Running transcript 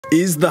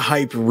is the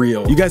hype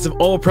real? You guys have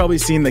all probably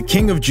seen the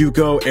King of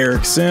JUCO,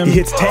 Eric Sim. He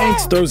hits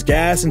tanks, throws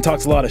gas, and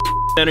talks a lot of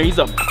He's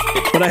a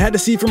but I had to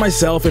see for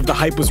myself if the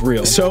hype was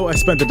real. So I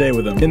spent the day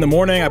with him. In the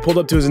morning, I pulled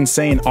up to his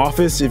insane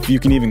office, if you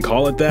can even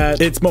call it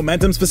that. It's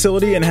Momentum's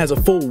facility and has a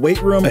full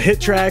weight room, a hit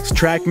tracks,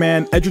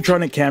 TrackMan,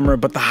 Edgertronic camera,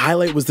 but the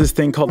highlight was this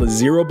thing called a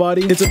Zero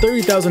Body. It's a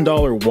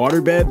 $30,000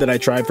 waterbed that I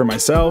tried for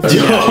myself.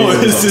 Yo,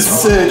 this is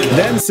sick.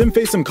 Then Sim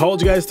faced some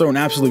college guys throwing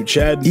absolute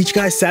ched. Each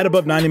guy sat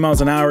above 90 miles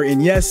an hour,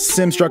 and yes,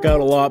 Sim struck out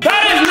a lot.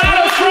 That is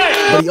not a trick!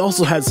 But he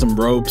also had some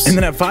ropes. And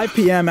then at 5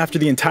 p.m. after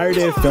the entire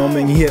day of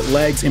filming, he hit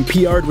legs and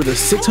PR'd with a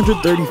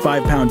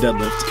 635-pound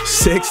deadlift.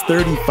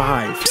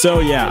 635. So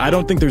yeah, I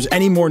don't think there's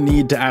any more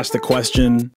need to ask the question,